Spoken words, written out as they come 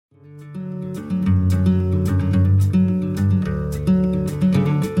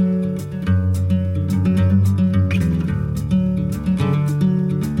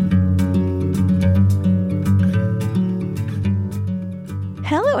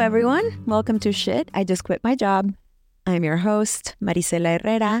everyone. Welcome to Shit, I Just Quit My Job. I'm your host, Marisela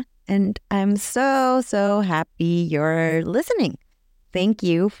Herrera, and I'm so happy you're listening. Thank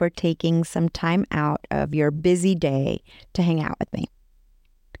you for taking some time out of your busy day to hang out with me.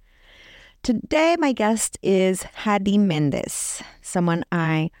 Today, my guest is Hady Mendez, someone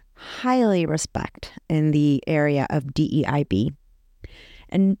I highly respect in the area of DEIB.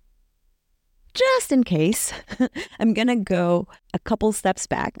 And just in case, I'm going to go a couple steps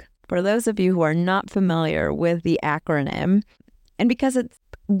back. For those of you who are not familiar with the acronym, and because it's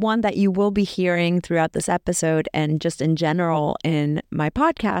one that you will be hearing throughout this episode and just in general in my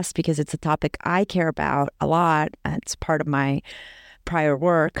podcast, because it's a topic I care about a lot, it's part of my prior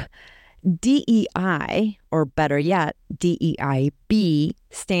work, DEI, or better yet, DEIB,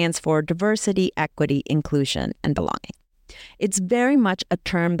 stands for Diversity, Equity, Inclusion, and Belonging. It's very much a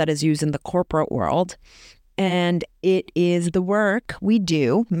term that is used in the corporate world, and it is the work we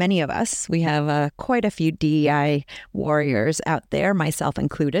do, many of us. We have quite a few DEI warriors out there, myself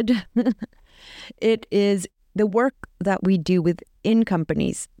included. It is the work that we do within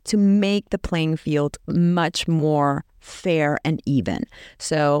companies to make the playing field much more fair and even.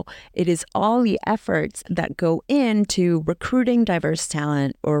 So it is all the efforts that go into recruiting diverse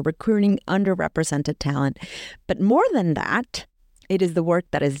talent or recruiting underrepresented talent. But more than that, it is the work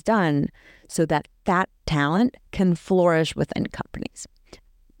that is done so that that talent can flourish within companies.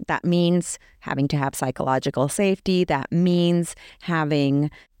 That means having to have psychological safety. That means having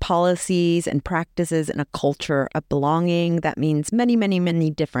policies and practices and a culture of belonging. That means many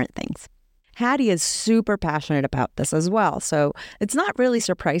different things. Hady is super passionate about this as well. So it's not really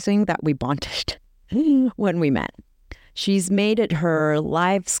surprising that we bonded when we met. She's made it her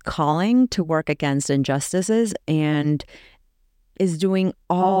life's calling to work against injustices and is doing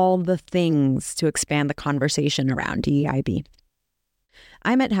all the things to expand the conversation around DEIB.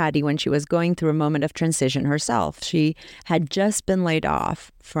 I met Hady when she was going through a moment of transition herself. She had just been laid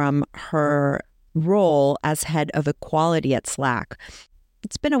off from her role as head of equality at Slack.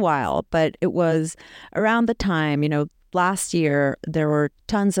 It's been a while, but it was around the time, last year there were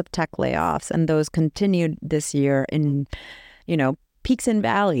tons of tech layoffs, and those continued this year in, peaks and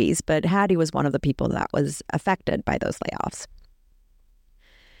valleys. But Hady was one of the people that was affected by those layoffs.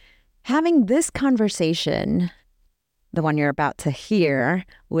 Having this conversation, the one you're about to hear,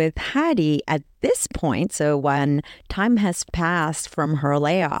 with Hady at this point, so when time has passed from her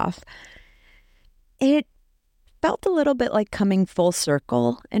layoff, it felt a little bit like coming full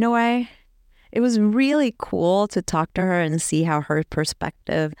circle in a way. It was really cool to talk to her and see how her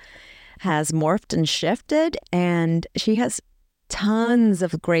perspective has morphed and shifted. And she has tons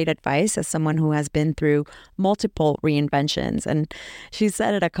of great advice as someone who has been through multiple reinventions. And she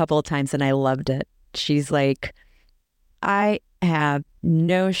said it a couple of times and I loved it. She's like, I have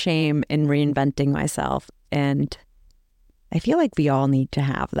no shame in reinventing myself. And I feel like we all need to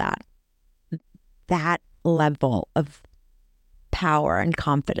have that level of power and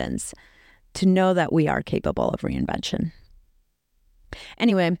confidence to know that we are capable of reinvention.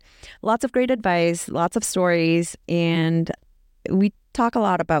 Anyway, lots of great advice, lots of stories, and we talk a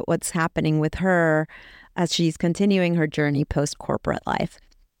lot about what's happening with her as she's continuing her journey post-corporate life.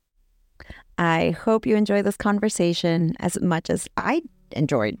 I hope you enjoy this conversation as much as I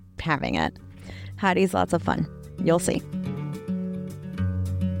enjoyed having it. Hady's lots of fun. You'll see.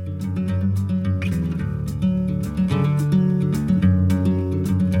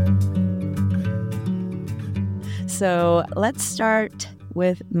 So let's start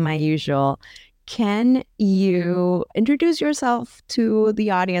with my usual. Can you introduce yourself to the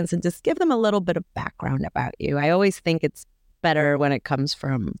audience and just give them a little bit of background about you? I always think it's better when it comes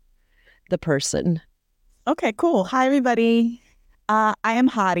from the person. Okay, cool. Hi, everybody. I am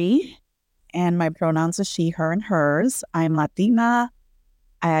Hady, and my pronouns are she, her, and hers. I am Latina.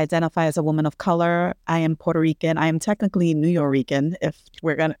 I identify as a woman of color. I am Puerto Rican. I am technically New Yorican. If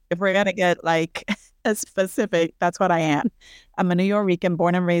we're gonna get like specific, that's what I am. I'm a New Yorican,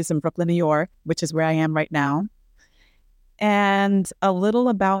 born and raised in Brooklyn, New York, which is where I am right now. And a little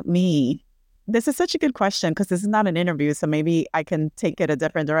about me. This is such a good question because this is not an interview, so maybe I can take it a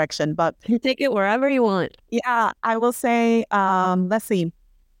different direction. But you take it wherever you want. Yeah, I will say, let's see,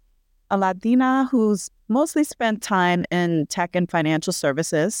 a Latina who's mostly spent time in tech and financial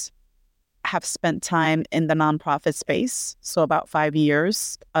services, have spent time in the nonprofit space, so about 5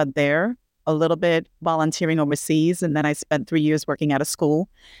 years there, a little bit volunteering overseas, and then I spent 3 years working at a school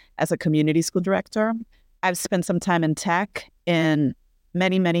as a community school director. I've spent some time in tech in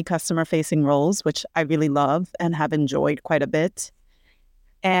many customer-facing roles, which I really love and have enjoyed quite a bit.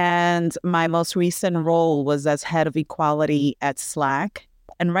 And my most recent role was as head of equality at Slack.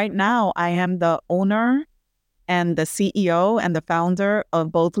 And right now, I am the owner and the CEO and the founder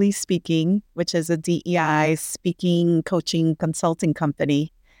of Boldly Speaking, which is a DEI speaking, coaching, consulting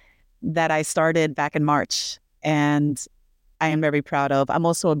company that I started back in March. And I am very proud of. I'm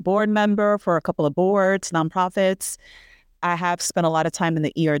also a board member for a couple of boards, nonprofits. I have spent a lot of time in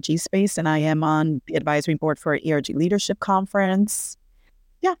the ERG space, and I am on the advisory board for an ERG leadership conference.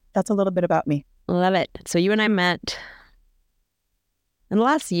 Yeah, that's a little bit about me. Love it. So you and I met in the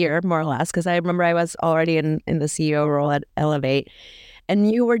last year, more or less, because I remember I was already in the CEO role at Elevate,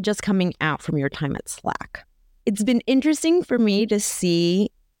 and you were just coming out from your time at Slack. It's been interesting for me to see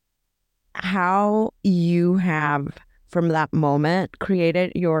how you have, from that moment,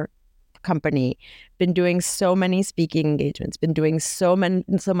 created your company, been doing so many speaking engagements, been doing so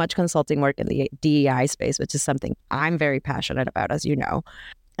much consulting work in the DEI space, which is something I'm very passionate about, as you know.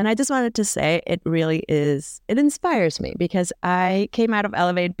 And I just wanted to say it inspires me, because I came out of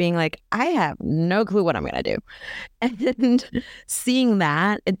Elevate being like, I have no clue what I'm going to do. And seeing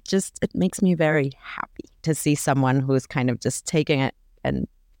that, it makes me very happy to see someone who's kind of just taking it and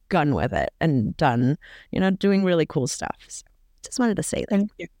gone with it and done, doing really cool stuff. So just wanted to say that.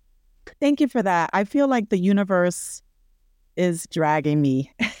 Thank you. Thank you for that. I feel like the universe is dragging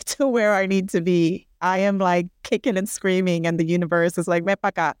me to where I need to be. I am like kicking and screaming, and the universe is like, "Me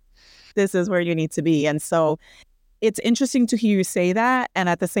pa acá. This is where you need to be." And so it's interesting to hear you say that. And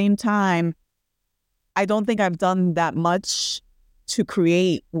at the same time, I don't think I've done that much to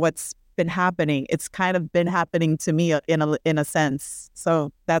create what's been happening. It's kind of been happening to me in a sense.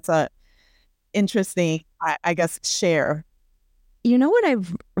 So that's a interesting, I guess, share. You know what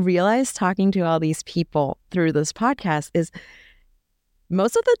I've realized talking to all these people through this podcast is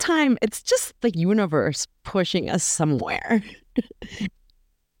most of the time it's just the universe pushing us somewhere.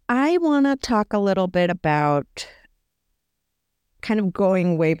 I want to talk a little bit about kind of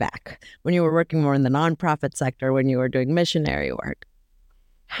going way back when you were working more in the nonprofit sector, when you were doing missionary work.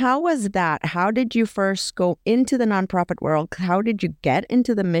 How was that? How did you first go into the nonprofit world? How did you get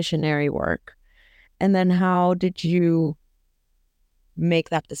into the missionary work? And then how did you make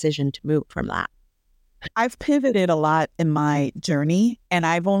that decision to move from that? I've pivoted a lot in my journey, and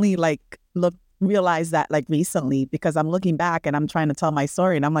I've only realized that recently, because I'm looking back and I'm trying to tell my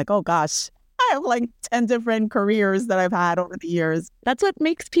story, and I'm like, oh gosh, I have 10 different careers that I've had over the years. That's what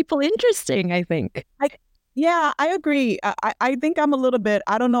makes people interesting, I think. Yeah, I agree. I think I'm a little bit,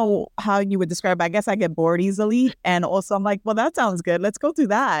 I don't know how you would describe it. I guess I get bored easily. And also I'm like, well, that sounds good. Let's go do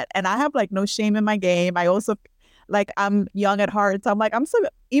that. And I have no shame in my game. I also I'm young at heart. So I'm like,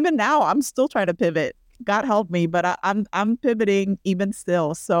 even now, I'm still trying to pivot. God help me, but I'm pivoting even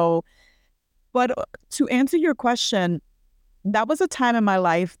still. So, but to answer your question, that was a time in my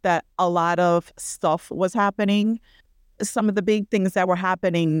life that a lot of stuff was happening. Some of the big things that were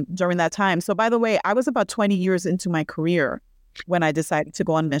happening during that time. So by the way, I was about 20 years into my career when I decided to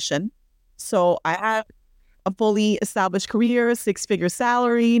go on mission. So I had a fully established career, 6-figure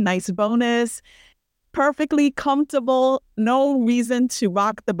salary, nice bonus, perfectly comfortable, no reason to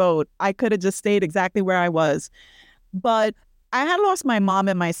rock the boat. I could have just stayed exactly where I was. But I had lost my mom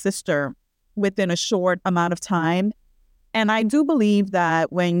and my sister within a short amount of time. And I do believe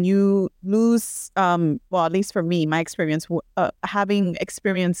that when you lose, well, at least for me, my experience, having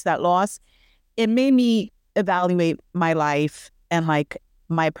experienced that loss, it made me evaluate my life and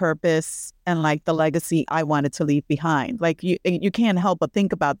my purpose and the legacy I wanted to leave behind. You can't help but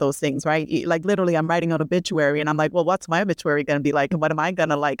think about those things, right? Literally, I'm writing an obituary and I'm like, well, what's my obituary going to be like? And what am I going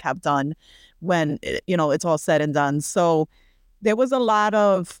to have done when, it's all said and done? So there was a lot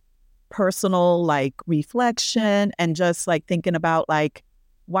of personal reflection and just thinking about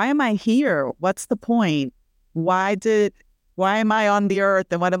why am I here? What's the point? Why am I on the earth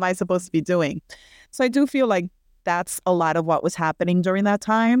and what am I supposed to be doing? So I do feel like that's a lot of what was happening during that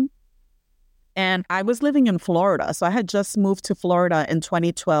time. And I was living in Florida. So I had just moved to Florida in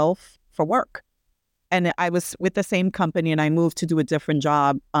 2012 for work. And I was with the same company and I moved to do a different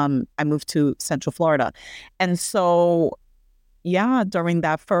job. I moved to Central Florida. And so yeah, during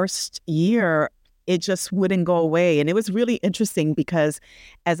that first year, it just wouldn't go away. And it was really interesting because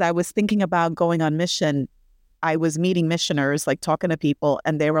as I was thinking about going on mission, I was meeting missioners, talking to people,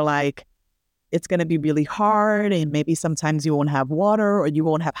 and they were like, it's going to be really hard. And maybe sometimes you won't have water or you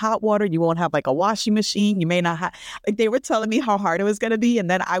won't have hot water. You won't have a washing machine. You may not have, they were telling me how hard it was going to be. And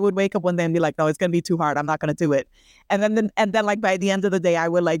then I would wake up one day and be like, no, it's going to be too hard. I'm not going to do it. And then by the end of the day, I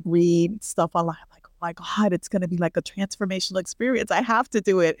would read stuff online. My God, it's going to be a transformational experience. I have to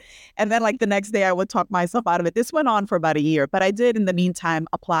do it. And then the next day I would talk myself out of it. This went on for about a year, but I did in the meantime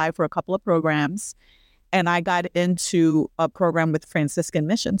apply for a couple of programs. And I got into a program with Franciscan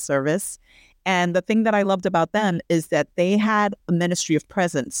Mission Service. And the thing that I loved about them is that they had a ministry of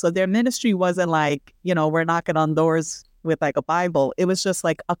presence. So their ministry wasn't like, we're knocking on doors with like a Bible. It was just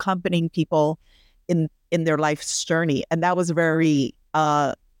like accompanying people in their life's journey. And that was very,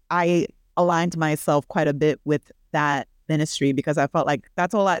 I aligned myself quite a bit with that ministry because I felt like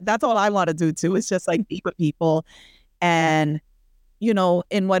that's all I want to do too. It's just like be with people and,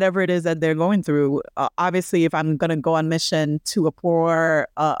 in whatever it is that they're going through. Obviously, if I'm going to go on mission to a poor,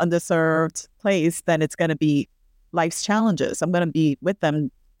 underserved place, then it's going to be life's challenges. I'm going to be with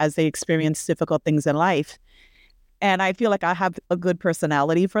them as they experience difficult things in life. And I feel like I have a good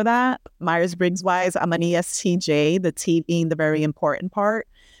personality for that. Myers-Briggs wise, I'm an ESTJ, the T being the very important part.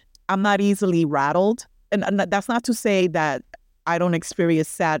 I'm not easily rattled. And that's not to say that I don't experience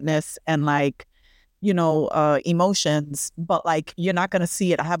sadness and emotions, but like, you're not going to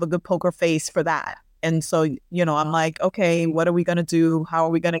see it. I have a good poker face for that. And so, I'm like, okay, what are we going to do? How are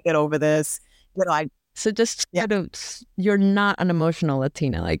we going to get over this? So just sort of, you're not an emotional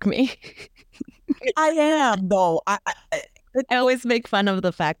Latina like me. I am, though. I always make fun of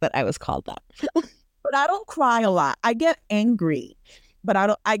the fact that I was called that. But I don't cry a lot. I get angry, but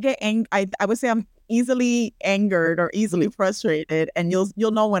I get angry. I would say I'm easily angered or easily frustrated. And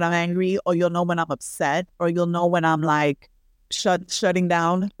you'll know when I'm angry, or you'll know when I'm upset, or you'll know when I'm like shutting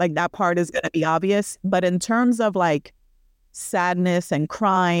down. Like that part is going to be obvious. But in terms of like sadness and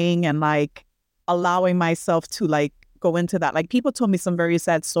crying and like allowing myself to like go into that, like people told me some very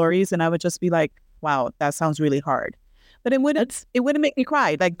sad stories and I would just be like, wow, that sounds really hard. But it wouldn't make me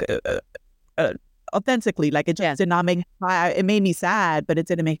cry. Like authentically, like it just did not make me cry. It made me sad, but it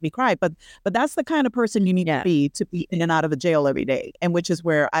didn't make me cry. But that's the kind of person you need to be in and out of the jail every day, and which is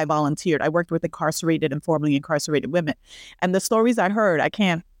where I volunteered. I worked with incarcerated and formerly incarcerated women, and the stories I heard, I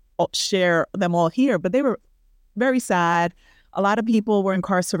can't share them all here, but they were very sad. A lot of people were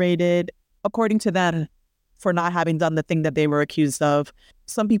incarcerated, according to them, for not having done the thing that they were accused of.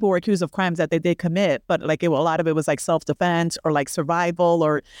 Some people were accused of crimes that they did commit, but like a lot of it was like self-defense or like survival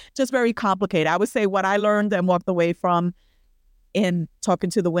or just very complicated. I would say what I learned and walked away from in talking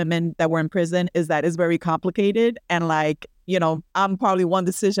to the women that were in prison is that it's very complicated. And like, I'm probably one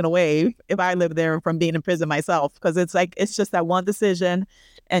decision away if I live there from being in prison myself, because it's just that one decision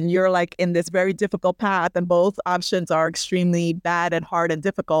and you're like in this very difficult path and both options are extremely bad and hard and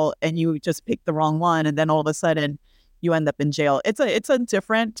difficult and you just pick the wrong one. And then all of a sudden you end up in jail. It's a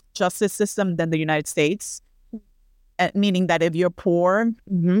different justice system than the United States, meaning that if you're poor,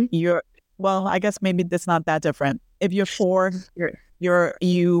 I guess maybe it's not that different. If you're poor,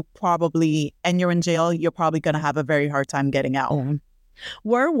 you probably, and you're in jail, you're probably going to have a very hard time getting out. Yeah.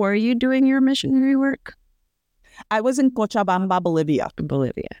 Where were you doing your missionary work? I was in Cochabamba, Bolivia.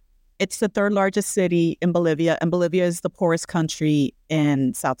 Bolivia. It's the third largest city in Bolivia, and Bolivia is the poorest country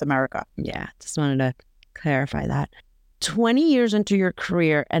in South America. Yeah, just wanted to clarify that. 20 years into your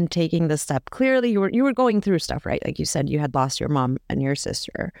career and taking this step, clearly you were going through stuff, right? Like you said, you had lost your mom and your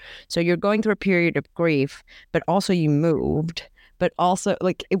sister. So you're going through a period of grief, but also you moved, but also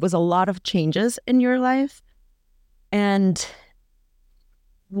like it was a lot of changes in your life. And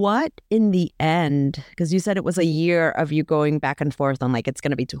what in the end, because you said it was a year of you going back and forth on like, it's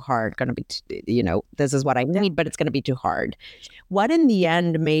going to be too hard, going to be, this is what I need, but it's going to be too hard. What in the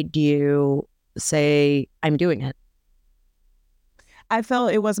end made you say, I'm doing it? I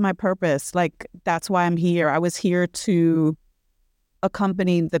felt it was my purpose. Like, that's why I'm here. I was here to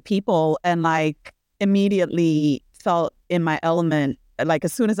accompany the people and like immediately felt in my element, like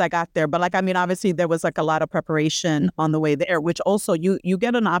as soon as I got there. But like, I mean, obviously there was like a lot of preparation on the way there, which also you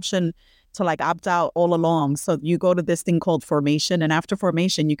get an option to like opt out all along. So you go to this thing called formation, and after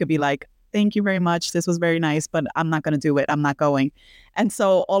formation, you could be like, thank you very much. This was very nice, but I'm not going to do it. I'm not going. And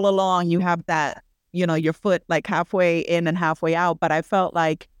so all along you have that, your foot like halfway in and halfway out. But I felt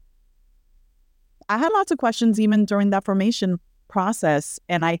like I had lots of questions even during that formation process.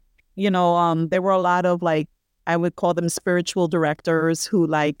 And there were a lot of like, I would call them spiritual directors who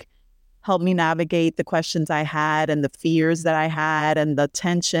like helped me navigate the questions I had and the fears that I had and the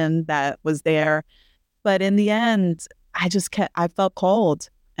tension that was there. But in the end, I felt called.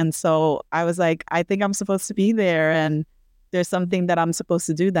 And so I was like, I think I'm supposed to be there and there's something that I'm supposed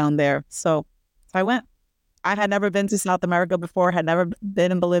to do down there. So I went. I had never been to South America before, had never been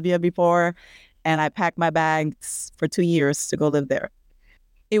in Bolivia before. And I packed my bags for 2 years to go live there.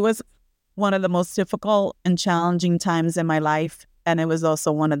 It was one of the most difficult and challenging times in my life. And it was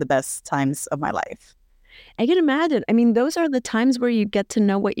also one of the best times of my life. I can imagine. I mean, those are the times where you get to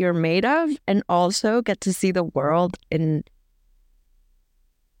know what you're made of and also get to see the world in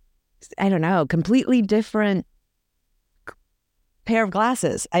I don't know, completely different pair of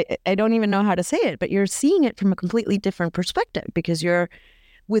glasses. I don't even know how to say it, but you're seeing it from a completely different perspective because you're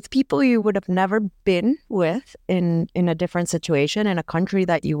with people you would have never been with in a different situation, in a country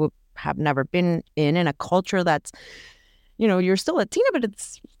that you would have never been in a culture that's, you're still Latina,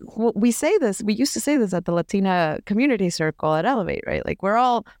 but we used to say this at the Latina community circle at Elevate, right? Like we're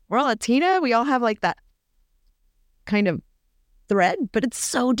all Latina. We all have like that kind of thread, but it's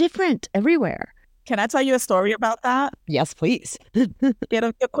so different everywhere. Can I tell you a story about that? Yes, please. Get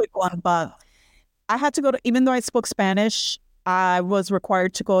a quick one, but I had to go to, even though I spoke Spanish, I was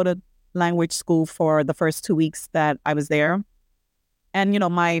required to go to language school for the first 2 weeks that I was there. And,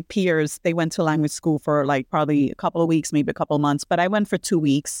 my peers, they went to language school for like probably a couple of weeks, maybe a couple of months, but I went for 2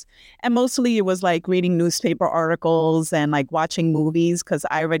 weeks. And mostly it was like reading newspaper articles and like watching movies because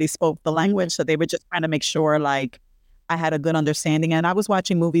I already spoke the language. So they were just trying to make sure like I had a good understanding. And I was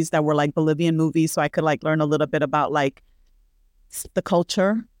watching movies that were like Bolivian movies, so I could like learn a little bit about like the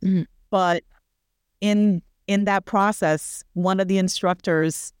culture. Mm-hmm. But in that process, one of the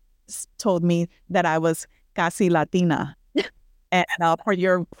instructors told me that I was casi Latina. And for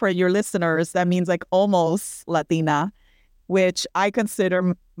your listeners, that means like almost Latina, which I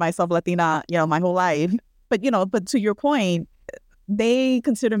consider myself Latina, my whole life. But, but to your point, they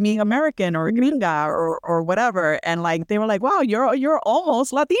consider me American or gringa or whatever. And like, they were like, wow, you're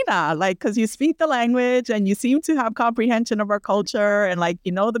almost Latina, like, because you speak the language and you seem to have comprehension of our culture and like,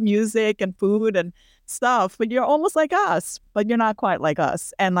 the music and food and stuff, but you're almost like us, but you're not quite like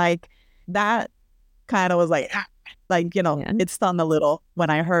us. And like, that kind of was like, it stung a little when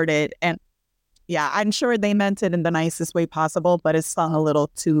I heard it. And yeah, I'm sure they meant it in the nicest way possible, but it stung a little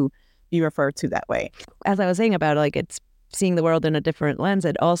to be referred to that way. As I was saying about like, it's seeing the world in a different lens.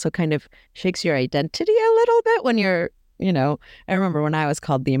 It also kind of shakes your identity a little bit when you're, I remember when I was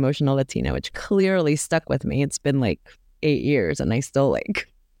called the emotional Latina, which clearly stuck with me. It's been like 8 years and I still like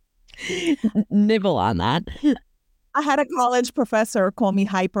nibble on that. I had a college professor call me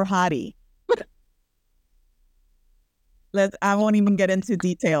hyper hottie. I won't even get into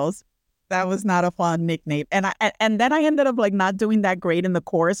details. That was not a fun nickname. And then I ended up like not doing that great in the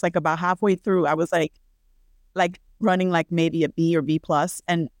course. Like about halfway through, I was like running like maybe a B or B plus.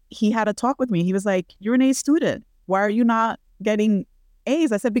 And he had a talk with me. He was like, "You're an A student. Why are you not getting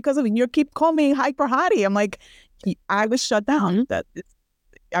A's?" I said, "Because of you keep calling me hyper hottie." I'm like, I was shut down.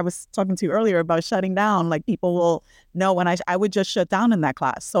 I was talking to you earlier about shutting down. Like people will know when I would just shut down in that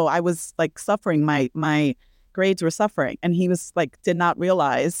class. So I was like suffering. My grades were suffering. And he was like, did not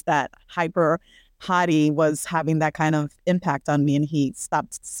realize that hyper hottie was having that kind of impact on me. And he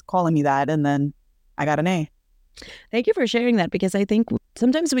stopped calling me that. And then I got an A. Thank you for sharing that, because I think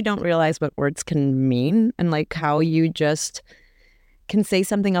sometimes we don't realize what words can mean and like how you just can say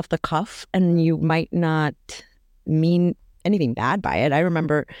something off the cuff and you might not mean anything bad by it. I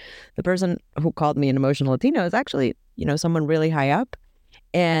remember the person who called me an emotional Latino is actually, someone really high up,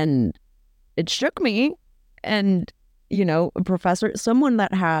 and it shook me. And, a professor, someone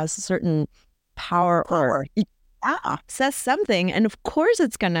that has certain power or says something, and of course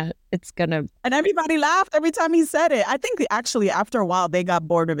it's gonna. And everybody laughed every time he said it. I think actually after a while they got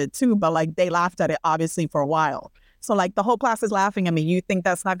bored of it too, but like they laughed at it obviously for a while. So like the whole class is laughing at me. You think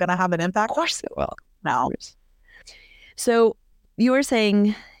that's not gonna have an impact? Of course it will. No. So you were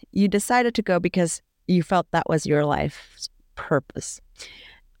saying you decided to go because you felt that was your life's purpose.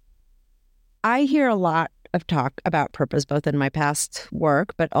 I hear a lot of talk about purpose, both in my past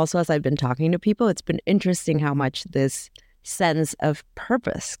work, but also as I've been talking to people. It's been interesting how much this sense of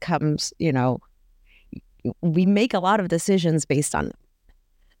purpose comes, we make a lot of decisions based on.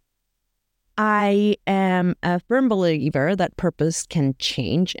 I am a firm believer that purpose can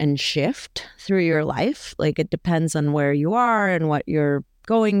change and shift through your life. Like it depends on where you are and what you're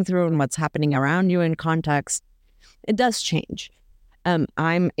going through and what's happening around you in context. It does change.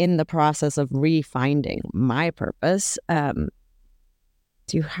 I'm in the process of refinding my purpose.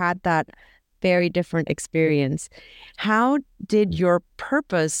 You had that very different experience. How did your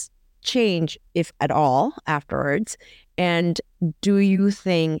purpose change, if at all, afterwards? And do you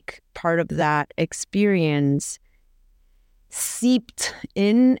think part of that experience seeped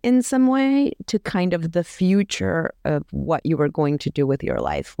in some way to kind of the future of what you were going to do with your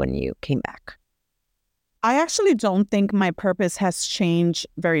life when you came back? I actually don't think my purpose has changed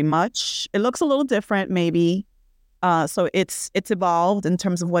very much. It looks a little different, maybe. So it's evolved in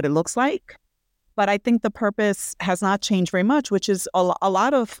terms of what it looks like. But I think the purpose has not changed very much, which is a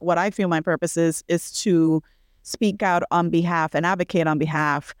lot of what I feel my purpose is to speak out on behalf and advocate on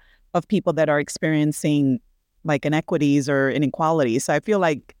behalf of people that are experiencing like inequities or inequalities. So I feel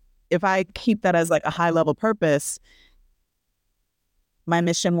like if I keep that as like a high level purpose, my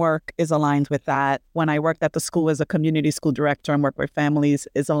mission work is aligned with that. When I worked at the school as a community school director and worked with families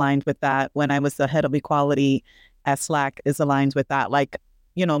is aligned with that. When I was the head of equality at Slack is aligned with that. Like,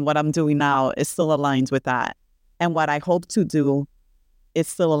 what I'm doing now is still aligned with that. And what I hope to do is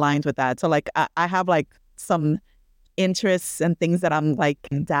still aligned with that. So like, I have like some interests and things that I'm like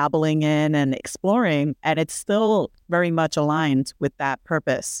dabbling in and exploring, and it's still very much aligned with that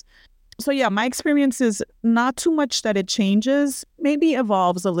purpose. So yeah, my experience is not too much that it changes, maybe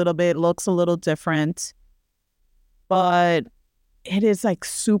evolves a little bit, looks a little different, but it is like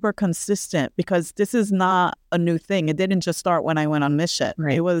super consistent because this is not a new thing. It didn't just start when I went on mission.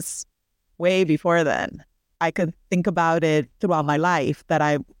 Right. It was way before then. I could think about it throughout my life that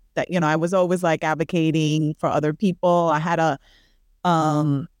I was always like advocating for other people. I had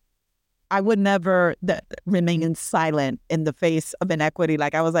I would never remain silent in the face of inequity.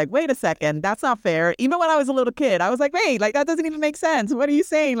 Like I was like, wait a second, that's not fair. Even when I was a little kid, I was like, wait, like that doesn't even make sense. What are you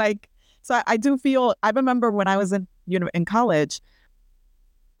saying? Like, so I do feel, I remember when I was in college,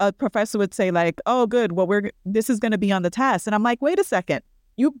 a professor would say like, oh, good, well, this is going to be on the test. And I'm like, wait a second,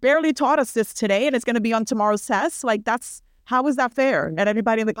 you barely taught us this today and it's going to be on tomorrow's test? Like how is that fair? And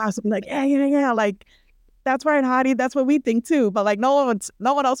everybody in the class would be like, yeah, like, that's right, Hadi. That's what we think too. But like no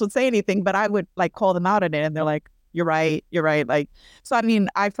one else would say anything, but I would like call them out on it. And they're like, you're right. Like, so I mean,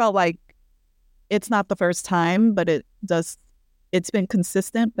 I felt like it's not the first time, but it's been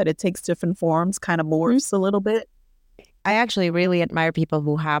consistent, but it takes different forms, kind of morphs a little bit. I actually really admire people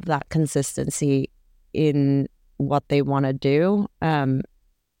who have that consistency in what they want to do,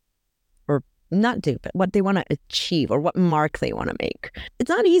 or not do, but what they want to achieve or what mark they want to make. It's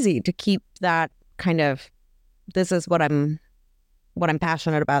not easy to keep that kind of, this is what I'm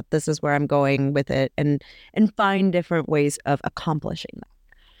passionate about, this is where I'm going with it, and find different ways of accomplishing that.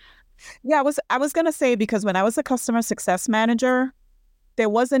 Yeah, I was gonna say, because when I was a customer success manager, there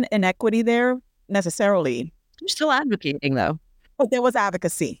wasn't inequity there necessarily. You're still advocating though. But there was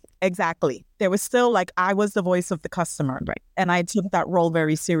advocacy. Exactly. There was still like, I was the voice of the customer. Right. And I took that role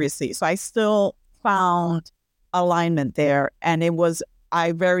very seriously. So I still found alignment there. And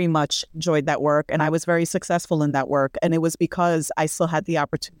I very much enjoyed that work, and I was very successful in that work. And it was because I still had the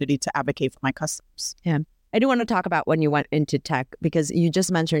opportunity to advocate for my customers. Yeah. I do want to talk about when you went into tech, because you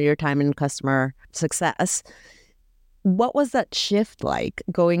just mentioned your time in customer success. What was that shift like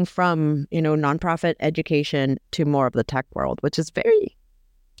going from, nonprofit education to more of the tech world, which is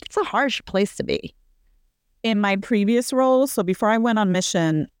it's a harsh place to be. In my previous role, so before I went on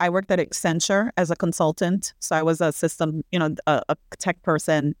mission, I worked at Accenture as a consultant. So I was a system, a tech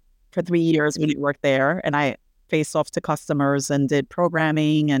person for 3 years when I worked there. And I faced off to customers and did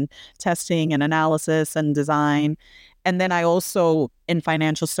programming and testing and analysis and design. And then I also, in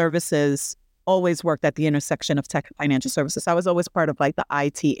financial services, always worked at the intersection of tech and financial services. I was always part of like the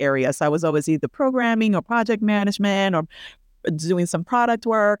IT area. So I was always either programming or project management or doing some product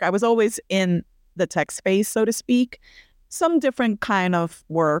work. I was always in the tech space, so to speak, some different kind of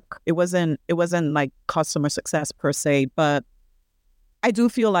work. It wasn't like customer success per se, but I do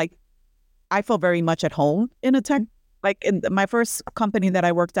feel like I felt very much at home in a tech. Like in my first company that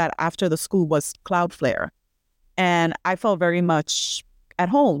I worked at after the school was Cloudflare, and I felt very much at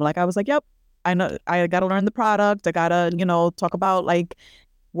home. Like I was like, yep, I know I got to learn the product. I got to, talk about like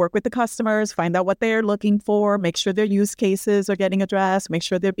work with the customers, find out what they're looking for, make sure their use cases are getting addressed, make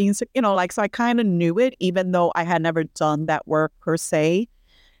sure they're being, so I kind of knew it, even though I had never done that work per se.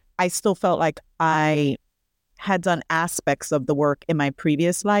 I still felt like I had done aspects of the work in my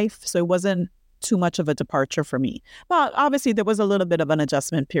previous life. So it wasn't too much of a departure for me. But obviously there was a little bit of an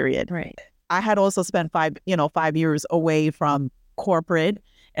adjustment period. Right. I had also spent 5 years away from corporate,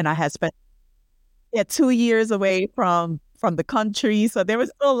 and I had spent 2 years away from the country. So there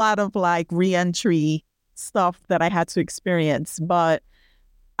was still a lot of like re-entry stuff that I had to experience. But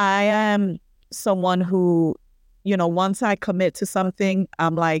I am someone who, once I commit to something,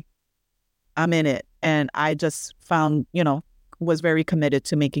 I'm like, I'm in it. And I just found, was very committed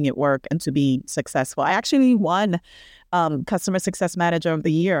to making it work and to be successful. I actually won Customer Success Manager of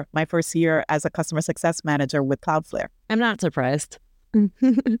the Year, my first year as a Customer Success Manager with Cloudflare. I'm not surprised.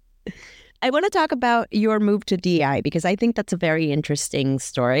 I want to talk about your move to DI, because I think that's a very interesting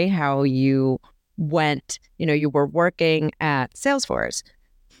story, how you went, you were working at Salesforce,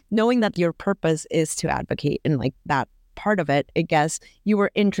 knowing that your purpose is to advocate and like that part of it, I guess you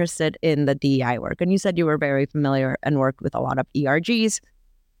were interested in the DEI work. And you said you were very familiar and worked with a lot of ERGs.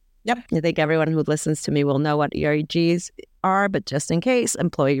 Yep. I think everyone who listens to me will know what ERGs are, but just in case,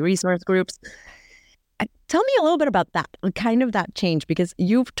 employee resource groups. Tell me a little bit about that, kind of that change, because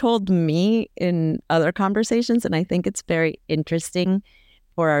you've told me in other conversations, and I think it's very interesting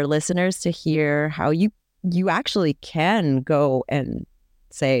for our listeners to hear how you actually can go and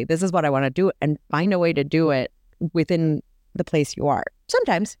say, this is what I want to do, and find a way to do it within the place you are.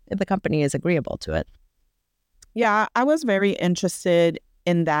 Sometimes if the company is agreeable to it. Yeah, I was very interested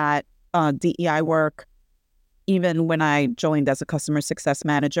in that DEI work, even when I joined as a customer success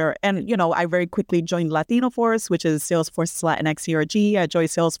manager. And, I very quickly joined Latino Force, which is Salesforce Latinx ERG. I joined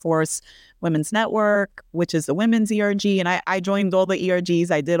Salesforce Women's Network, which is the women's ERG. And I joined all the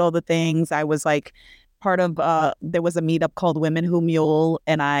ERGs. I did all the things. I was like part of, there was a meetup called Women Who Mule,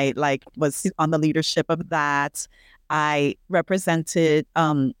 and I was on the leadership of that. I represented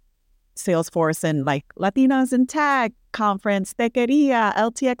Salesforce and Latinas in Tech conference, Tequeria,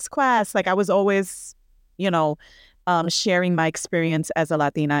 LTX Quest. I was always sharing my experience as a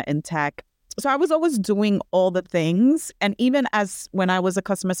Latina in tech. So I was always doing all the things. And even when I was a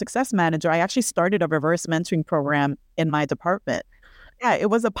customer success manager, I actually started a reverse mentoring program in my department. Yeah,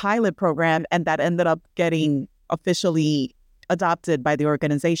 it was a pilot program, and that ended up getting officially adopted by the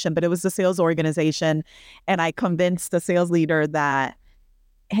organization, but it was the sales organization. And I convinced the sales leader that,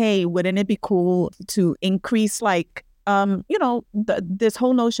 hey, wouldn't it be cool to increase this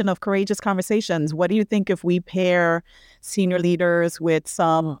whole notion of courageous conversations? What do you think if we pair senior leaders with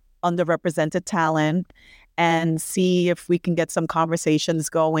some underrepresented talent and see if we can get some conversations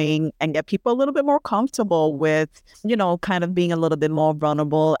going and get people a little bit more comfortable with, kind of being a little bit more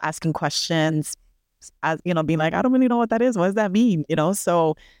vulnerable, asking questions, being like, I don't really know what that is. What does that mean?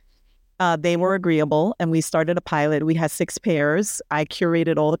 So they were agreeable, and we started a pilot. We had 6 pairs. I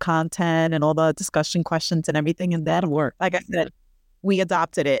curated all the content and all the discussion questions and everything, and that worked. Like I said, we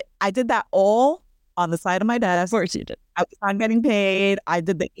adopted it. I did that all on the side of my desk. Of course you did. I was not getting paid. I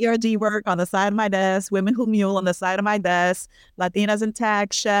did the ERG work on the side of my desk, Women Who Mule on the side of my desk, Latinas in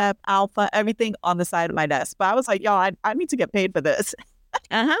Tech, Chef, Alpha, everything on the side of my desk. But I was like, I need to get paid for this.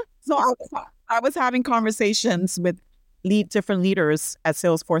 So I was having conversations with different leaders at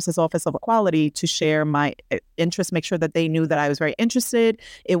Salesforce's Office of Equality to share my interest, make sure that they knew that I was very interested.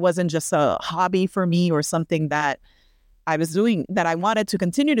 It wasn't just a hobby for me or something that I was doing that I wanted to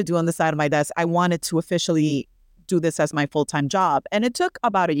continue to do on the side of my desk. I wanted to officially do this as my full-time job. And it took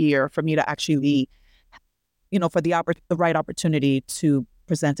about a year for me to actually, for the right opportunity to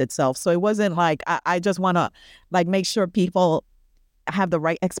present itself. So it wasn't like, I just want to make sure people have the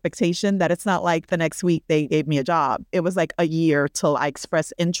right expectation that it's not like the next week they gave me a job. It was like a year till I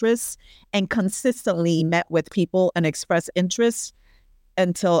expressed interest and consistently met with people and expressed interest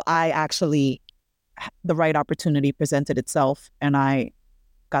until the right opportunity presented itself and I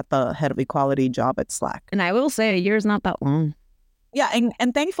got the head of equality job at Slack. And I will say a year is not that long. Yeah.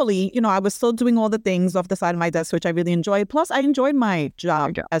 And thankfully, I was still doing all the things off the side of my desk, which I really enjoyed. Plus, I enjoyed my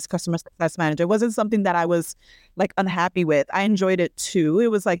job as customer success manager. It wasn't something that I was unhappy with. I enjoyed it too. It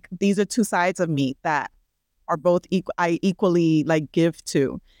was these are two sides of me that are both I equally give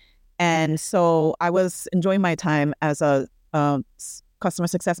to. And so I was enjoying my time as a customer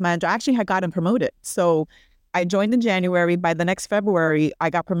success manager. I actually had gotten promoted. So I joined in January. By the next February, I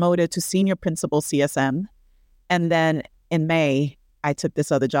got promoted to senior principal CSM. And then in May, I took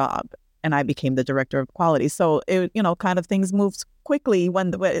this other job and I became the director of quality. So it, kind of things moved quickly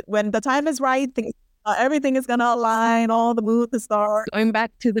when the time is right. Everything is going to align. All the moves to start. Going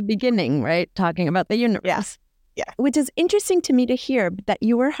back to the beginning, right? Talking about the universe. Yeah. Which is interesting to me to hear that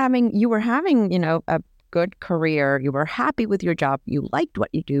you were having, a good career. You were happy with your job. You liked what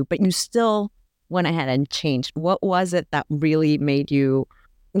you do, but you still went ahead and changed. What was it that really made you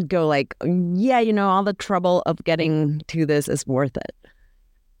go all the trouble of getting to this is worth it?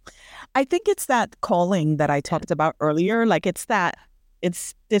 I think it's that calling that I talked about earlier.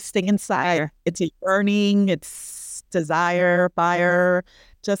 It's this thing inside. It's a yearning, it's desire, fire,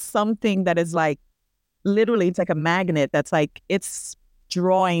 just something that is literally it's like a magnet that's it's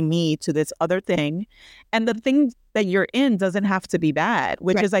drawing me to this other thing. And the thing that you're in doesn't have to be bad,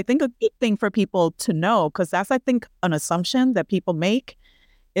 which right. is, I think, a good thing for people to know, because that's, I think, an assumption that people make.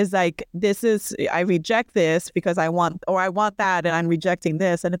 Is I reject this because I want that and I'm rejecting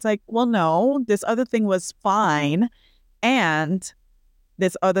this. And it's well, no, this other thing was fine. And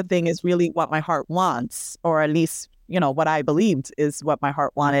this other thing is really what my heart wants, or at least, what I believed is what my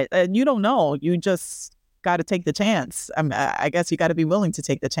heart wanted. And you don't know, you just got to take the chance. I guess you got to be willing to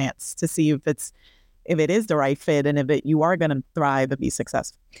take the chance to see if it is the right fit and if you are going to thrive and be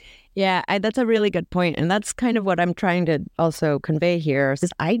successful. Yeah, that's a really good point. And that's kind of what I'm trying to also convey here.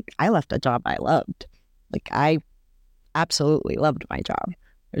 Is I left a job I loved. I absolutely loved my job.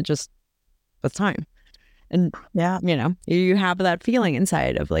 It just was time. And, you have that feeling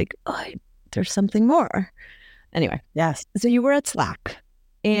inside of like, oh, there's something more. Anyway. Yes. So you were at Slack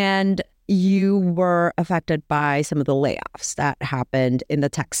and you were affected by some of the layoffs that happened in the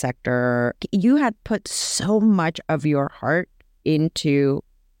tech sector. You had put so much of your heart into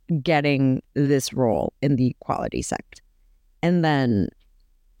getting this role in the quality sector. And then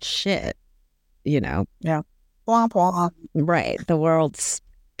shit, Yeah. Blah, blah. Right. The world's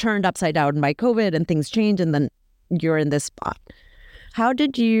turned upside down by COVID and things change, and then you're in this spot. How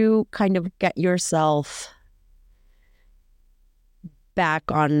did you kind of get yourself back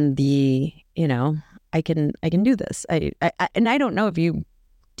on the, I can do this. And I don't know if you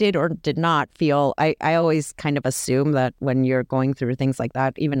did or did not feel, I always kind of assume that when you're going through things like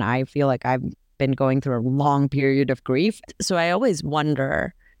that, even I feel like I've been going through a long period of grief. So I always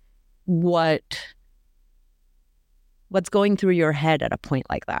wonder what's going through your head at a point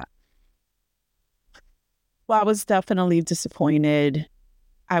like that. Well, I was definitely disappointed.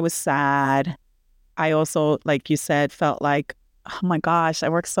 I was sad. I also, like you said, felt like, oh my gosh, I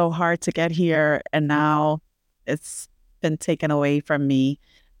worked so hard to get here and now it's been taken away from me.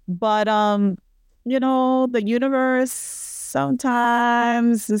 But, the universe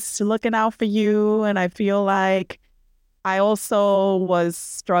sometimes is looking out for you. And I feel like I also was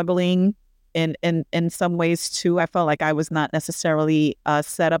struggling in some ways too. I felt like I was not necessarily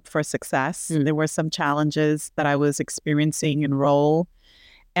set up for success. There were some challenges that I was experiencing in role.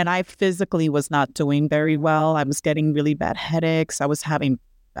 And I physically was not doing very well. I was getting really bad headaches. I was having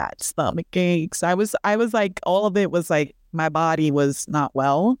bad stomach aches. I was like, all of it was like, my body was not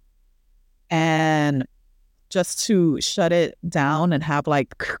well. And just to shut it down and have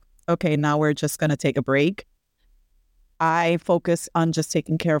like, okay, now we're just going to take a break. I focused on just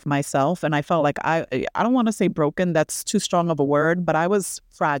taking care of myself. And I felt like I don't want to say broken. That's too strong of a word, but I was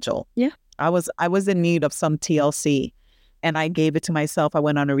fragile. Yeah. I was in need of some TLC. And I gave it to myself. I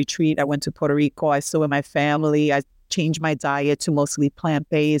went on a retreat. I went to Puerto Rico. I stayed with my family. I changed my diet to mostly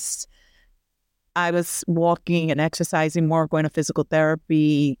plant-based. I was walking and exercising more, going to physical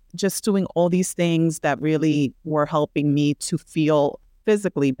therapy, just doing all these things that really were helping me to feel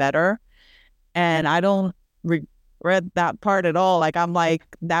physically better. And I don't regret that part at all. Like, I'm like,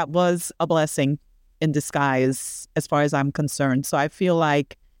 that was a blessing in disguise as far as I'm concerned. So I feel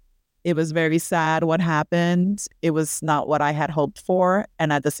like it was very sad what happened. It was not what I had hoped for.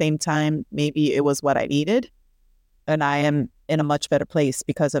 And at the same time, maybe it was what I needed. And I am in a much better place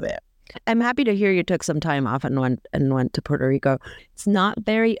because of it. I'm happy to hear you took some time off and went to Puerto Rico. It's not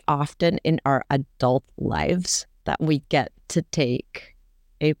very often in our adult lives that we get to take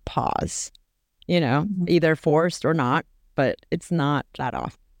a pause, either forced or not, but it's not that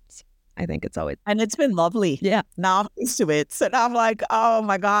often. I think it's always... And it's been lovely. Yeah. Now I'm used to it. So now I'm like, oh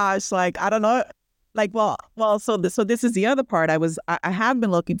my gosh, like, I don't know. Like, so this is the other part. I have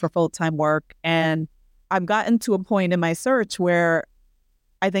been looking for full-time work, and I've gotten to a point in my search where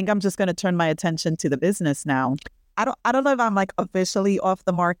I think I'm just going to turn my attention to the business now. I don't know if I'm like officially off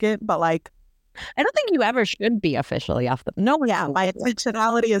the market, but like, I don't think you ever should be officially off the... No, yeah, my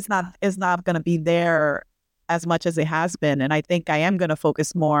intentionality is not going to be there as much as it has been. And I think I am going to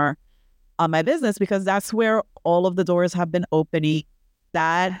focus more on my business because that's where all of the doors have been opening.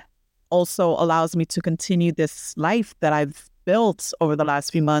 That also allows me to continue this life that I've built over the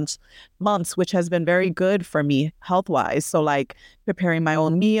last few months, which has been very good for me health-wise. So like preparing my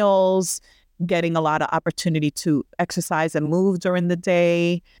own meals, getting a lot of opportunity to exercise and move during the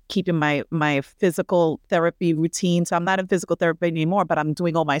day, keeping my physical therapy routine. So I'm not in physical therapy anymore, but I'm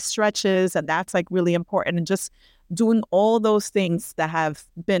doing all my stretches, and that's like really important. And just doing all those things that have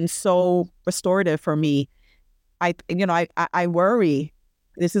been so restorative for me. I worry.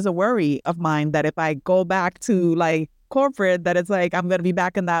 This is a worry of mine that if I go back to like corporate, that it's like I'm going to be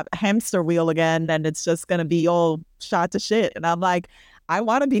back in that hamster wheel again, and it's just going to be all shot to shit. And I'm like, I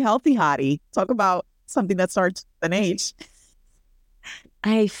want to be healthy, Hadi. Talk about something that starts with an H.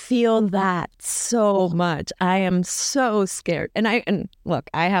 I feel that so much. I am so scared. And look,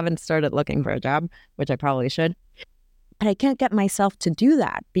 I haven't started looking for a job, which I probably should. But I can't get myself to do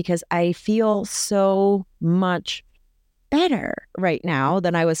that because I feel so much better right now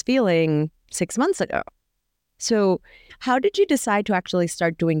than I was feeling 6 months ago. So how did you decide to actually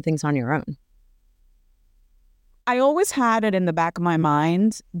start doing things on your own? I always had it in the back of my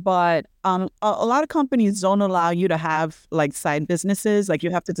mind, but a lot of companies don't allow you to have like side businesses. Like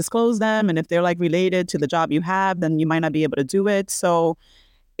you have to disclose them. And if they're like related to the job you have, then you might not be able to do it. So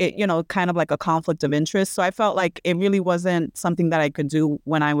it, kind of like a conflict of interest. So I felt like it really wasn't something that I could do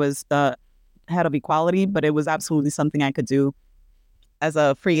when I was the head of equality, but it was absolutely something I could do as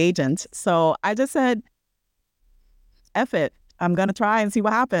a free agent. So I just said, F it. I'm going to try and see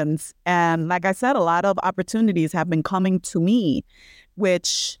what happens. And like I said, a lot of opportunities have been coming to me,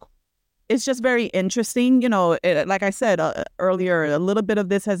 which is just very interesting. Like I said earlier, a little bit of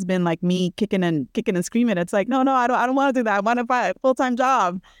this has been like me kicking and screaming. It's like, no, I don't want to do that. I want to find a full-time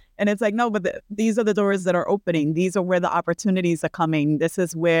job. And it's like, no, but these are the doors that are opening. These are where the opportunities are coming. This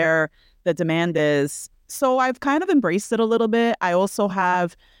is where the demand is. So I've kind of embraced it a little bit. I also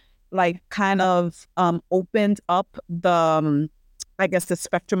have like kind of opened up the, I guess, the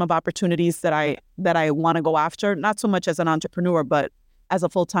spectrum of opportunities that I want to go after, not so much as an entrepreneur, but as a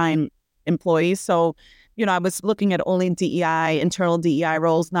full-time employee. So, I was looking at only DEI, internal DEI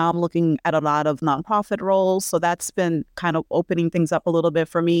roles. Now I'm looking at a lot of nonprofit roles. So that's been kind of opening things up a little bit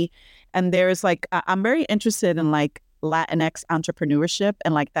for me. And there's like, I'm very interested in like Latinx entrepreneurship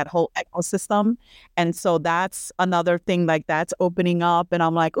and like that whole ecosystem. And so that's another thing like that's opening up. And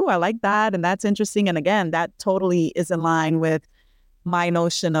I'm like, oh, I like that. And that's interesting. And again, that totally is in line with my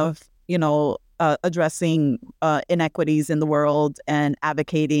notion of, addressing inequities in the world and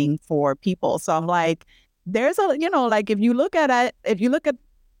advocating for people. So I'm like, there's a, like if you look at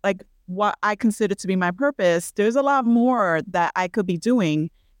like what I consider to be my purpose, there's a lot more that I could be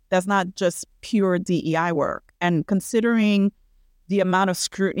doing that's not just pure DEI work. And considering the amount of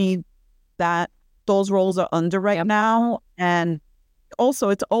scrutiny that those roles are under right now, and also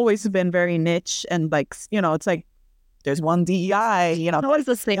it's always been very niche and like, it's like, there's one DEI, Always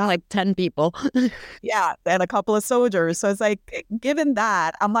the same, like 10 people. Yeah, and a couple of soldiers. So it's like, given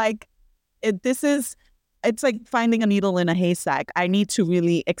that, I'm like, it's like finding a needle in a haystack. I need to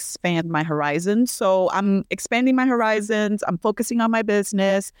really expand my horizons. So I'm expanding my horizons. I'm focusing on my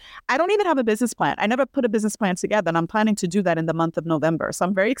business. I don't even have a business plan. I never put a business plan together, and I'm planning to do that in the month of November. So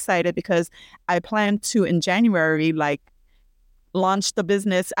I'm very excited because I plan to, in January, like, launch the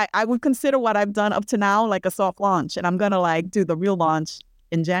business. I would consider what I've done up to now like a soft launch, and I'm going to like do the real launch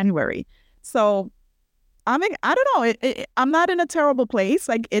in January. So I don't know. I'm not in a terrible place.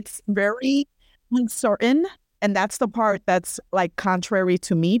 Like, it's very uncertain. And that's the part that's like contrary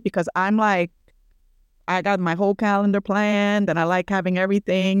to me, because I'm like, I got my whole calendar planned and I like having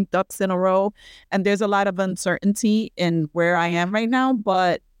everything ducks in a row. And there's a lot of uncertainty in where I am right now,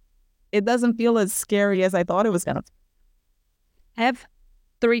 but it doesn't feel as scary as I thought it was going to. I have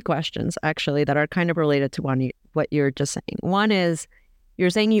 3 questions actually that are kind of related to what you're just saying. One is, you're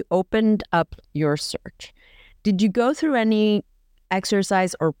saying you opened up your search. Did you go through any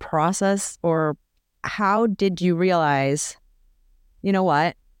exercise or process, or how did you realize, you know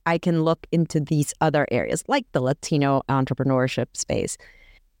what, I can look into these other areas like the Latino entrepreneurship space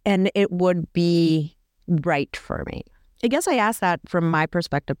and it would be right for me? I guess I asked that from my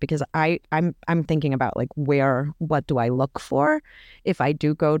perspective because I'm thinking about like what do I look for if I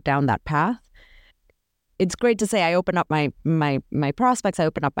do go down that path. It's great to say I open up my prospects, I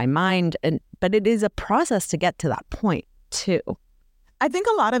open up my mind, but it is a process to get to that point too. I think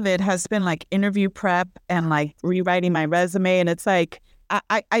a lot of it has been like interview prep and like rewriting my resume. And it's like,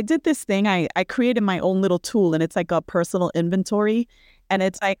 I did this thing, I created my own little tool, and it's like a personal inventory. And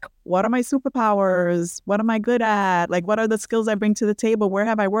it's like, what are my superpowers? What am I good at? Like, what are the skills I bring to the table? Where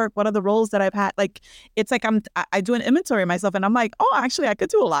have I worked? What are the roles that I've had? Like, it's like I do an inventory of myself, and I'm like, oh, actually, I could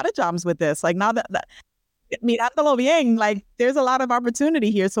do a lot of jobs with this. Like, now that mirándolo bien, like, there's a lot of opportunity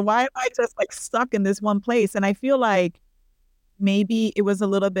here. So why am I just like stuck in this one place? And I feel like maybe it was a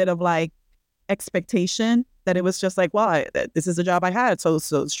little bit of like expectation that it was just like, well, this is a job I had, so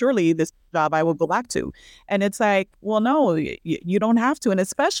surely this job I will go back to. And it's like, well, no, you don't have to. And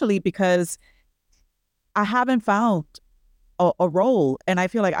especially because I haven't found a role, and I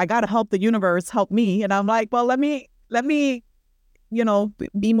feel like I got to help the universe help me. And I'm like, well, let me,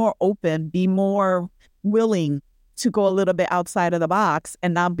 be more open, be more willing to go a little bit outside of the box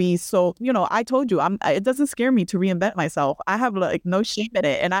and not be so, I told you, it doesn't scare me to reinvent myself. I have like no shame in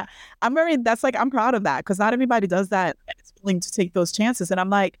it. And I'm proud of that, because not everybody does that and is willing to take those chances. And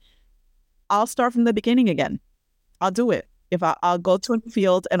I'm like, I'll start from the beginning again. I'll do it. If I'll go to a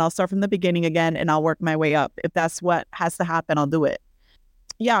field and I'll start from the beginning again, and I'll work my way up. If that's what has to happen, I'll do it.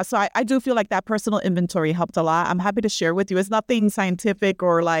 Yeah, so I do feel like that personal inventory helped a lot. I'm happy to share with you. It's nothing scientific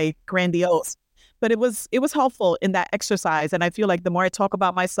or like grandiose, but it was helpful in that exercise. And I feel like the more I talk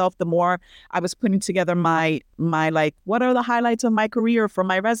about myself, the more I was putting together my like, what are the highlights of my career from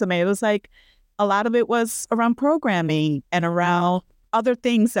my resume? It was like a lot of it was around programming and around other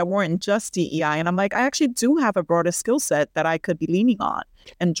things that weren't just DEI. And I'm like, I actually do have a broader skill set that I could be leaning on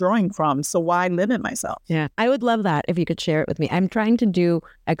and drawing from. So why limit myself? Yeah, I would love that if you could share it with me. I'm trying to do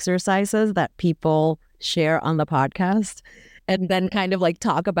exercises that people share on the podcast and then kind of like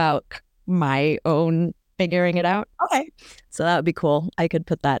talk about my own figuring it out. Okay. So that would be cool. I could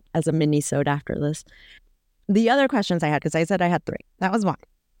put that as a mini-sode after this. The other questions I had, because I said I had 3. That was 1.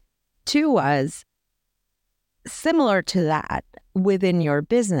 2 was, similar to that, within your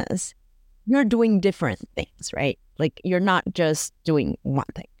business, you're doing different things, right? Like you're not just doing one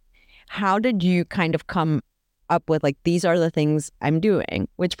thing. How did you kind of come up with like, these are the things I'm doing,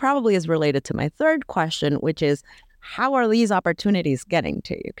 which probably is related to my third question, which is, how are these opportunities getting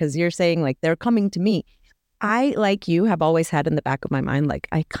to you? Because you're saying like, they're coming to me. I, like you, have always had in the back of my mind, like,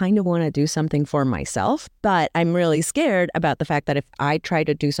 I kind of want to do something for myself, but I'm really scared about the fact that if I try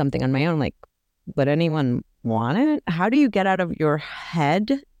to do something on my own, like, would anyone want it? How do you get out of your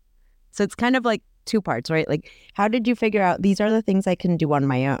head? So it's kind of like 2 parts, right? Like, how did you figure out these are the things I can do on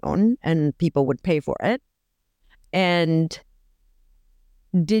my own and people would pay for it? And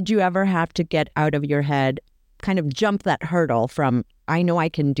did you ever have to get out of your head, kind of jump that hurdle from, I know I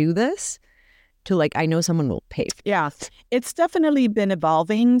can do this, to like, I know someone will pay for it? Yeah, it's definitely been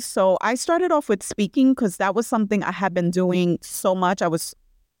evolving. So I started off with speaking because that was something I had been doing so much. I was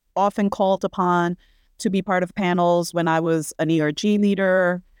often called upon to be part of panels when I was an ERG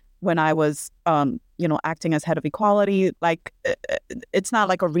leader, when I was, acting as head of equality. Like, it's not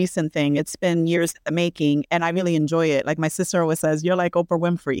like a recent thing. It's been years in the making, and I really enjoy it. Like my sister always says, "You're like Oprah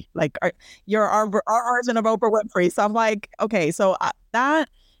Winfrey. Like, you're our version of Oprah Winfrey." So I'm like, okay, so that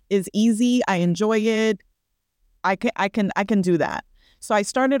is easy. I enjoy it. I can do that. So I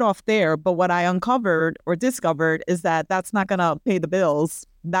started off there, but what I uncovered or discovered is that that's not going to pay the bills.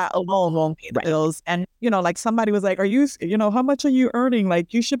 That alone won't pay the bills. And, like somebody was like, how much are you earning?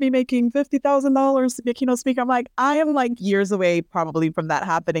 Like, you should be making $50,000 to be a keynote speaker. I'm like, I am like years away probably from that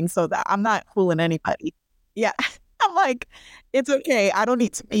happening. So that I'm not fooling anybody. Yeah. I'm like, it's okay. I don't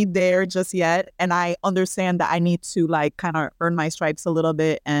need to be there just yet. And I understand that I need to like kind of earn my stripes a little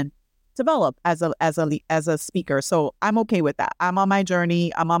bit and develop as a speaker. So I'm okay with that. I'm on my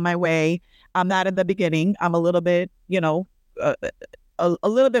journey. I'm on my way. I'm not in the beginning. I'm a little bit, a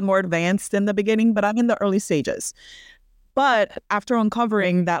little bit more advanced in the beginning, but I'm in the early stages. But after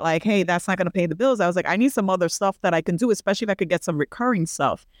uncovering that, like, hey, that's not going to pay the bills, I was like, I need some other stuff that I can do, especially if I could get some recurring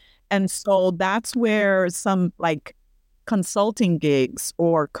stuff. And so that's where some like consulting gigs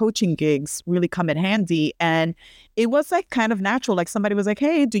or coaching gigs really come in handy. And it was like kind of natural. Like somebody was like,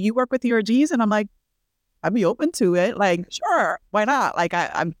 hey, do you work with ERGs? And I'm like, I'd be open to it. Like, sure, why not? Like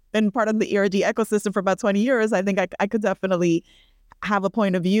I've been part of the ERG ecosystem for about 20 years. I think I could definitely have a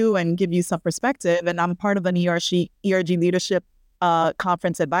point of view and give you some perspective. And I'm part of an ERG leadership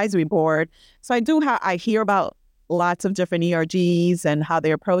conference advisory board. So I hear about lots of different ERGs and how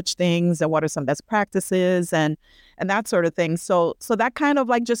they approach things and what are some best practices and that sort of thing. So that kind of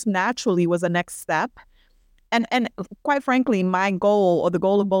like just naturally was a next step. And quite frankly, my goal or the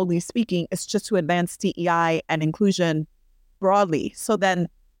goal of Boldly Speaking is just to advance DEI and inclusion broadly. So then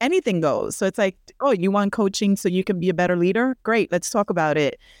anything goes. So it's like, oh, you want coaching so you can be a better leader? Great, let's talk about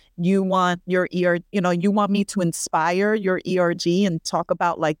it. You want you want me to inspire your ERG and talk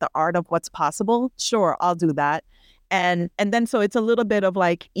about like the art of what's possible? Sure, I'll do that. And then so it's a little bit of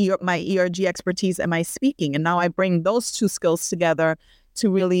like my ERG expertise and my speaking. And now I bring those 2 skills together to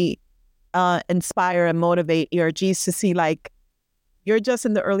really inspire and motivate ERGs to see like, you're just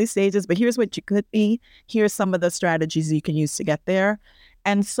in the early stages, but here's what you could be. Here's some of the strategies you can use to get there.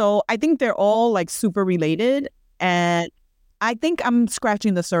 And so I think they're all like super related. And I think I'm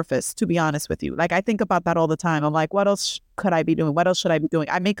scratching the surface, to be honest with you. Like I think about that all the time. I'm like, what else could I be doing? What else should I be doing?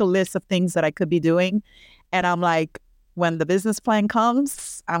 I make a list of things that I could be doing. And I'm like, when the business plan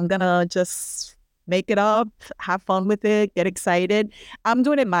comes, I'm going to just make it up, have fun with it, get excited. I'm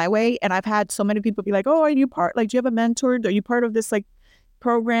doing it my way. And I've had so many people be like, oh, are you do you have a mentor? Are you part of this like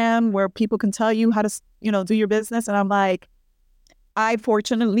program where people can tell you how to, do your business? And I'm like, I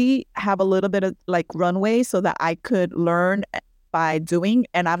fortunately have a little bit of like runway so that I could learn by doing,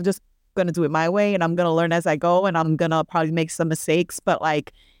 and I'm just going to do it my way, and I'm going to learn as I go, and I'm going to probably make some mistakes, but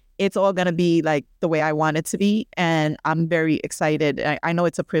like it's all going to be like the way I want it to be. And I'm very excited. I know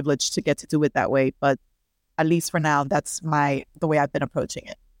it's a privilege to get to do it that way, but at least for now, that's the way I've been approaching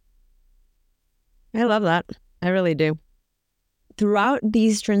it. I love that. I really do. Throughout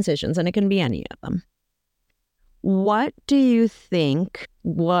these transitions, and it can be any of them, what do you think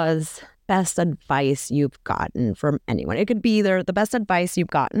was best advice you've gotten from anyone? It could be either the best advice you've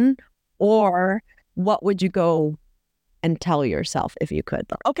gotten, or what would you go and tell yourself if you could?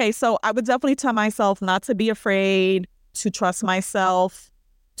 Okay, so I would definitely tell myself not to be afraid, to trust myself,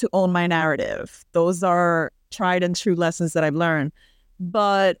 to own my narrative. Those are tried and true lessons that I've learned.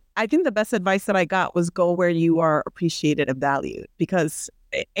 But I think the best advice that I got was go where you are appreciated and valued, because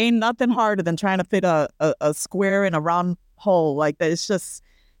ain't nothing harder than trying to fit a square in a round hole. Like that. It's just,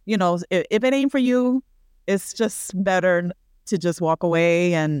 if it ain't for you, it's just better to just walk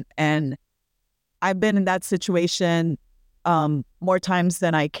away. And I've been in that situation more times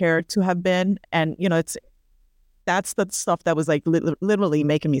than I care to have been. And, that's the stuff that was like literally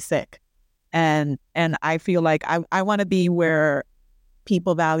making me sick. And I feel like I want to be where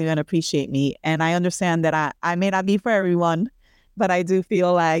people value and appreciate me. And I understand that I may not be for everyone, but I do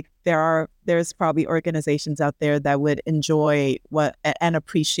feel like there's probably organizations out there that would enjoy and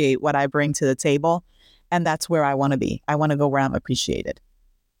appreciate what I bring to the table. And that's where I want to be. I want to go where I'm appreciated.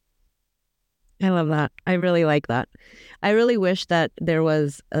 I love that. I really like that. I really wish that there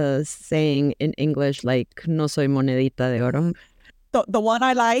was a saying in English like, no soy monedita de oro. The one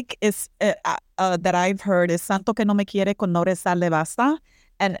I like is that I've heard is santo que no me quiere con no rezarle basta.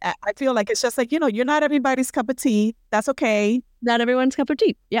 And I feel like it's just like, you're not everybody's cup of tea. That's okay. Not everyone's cup of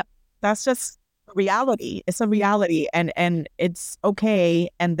tea. Yep. That's just reality. It's a reality and it's okay.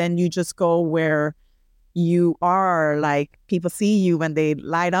 And then you just go where you are, like people see you when they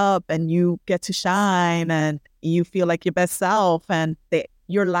light up and you get to shine and you feel like your best self and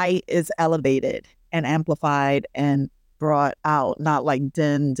your light is elevated and amplified and brought out, not like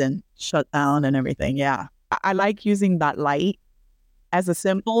dimmed and shut down and everything. Yeah. I like using that light as a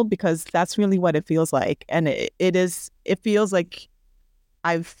symbol because that's really what it feels like. And it feels like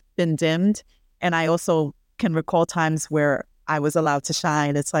I've been dimmed. And I also can recall times where I was allowed to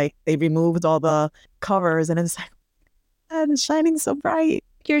shine. It's like they removed all the covers and it's like, I'm shining so bright.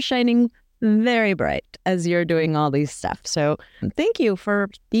 You're shining very bright as you're doing all these stuff. So thank you for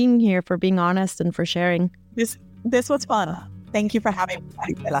being here, for being honest and for sharing. This was fun. Thank you for having me,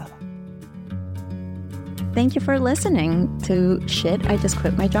 Maricela. Thank you for listening to Shit, I Just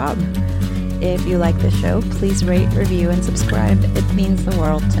Quit My Job. If you like the show, please rate, review, and subscribe. It means the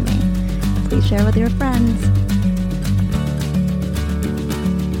world to me. Please share with your friends.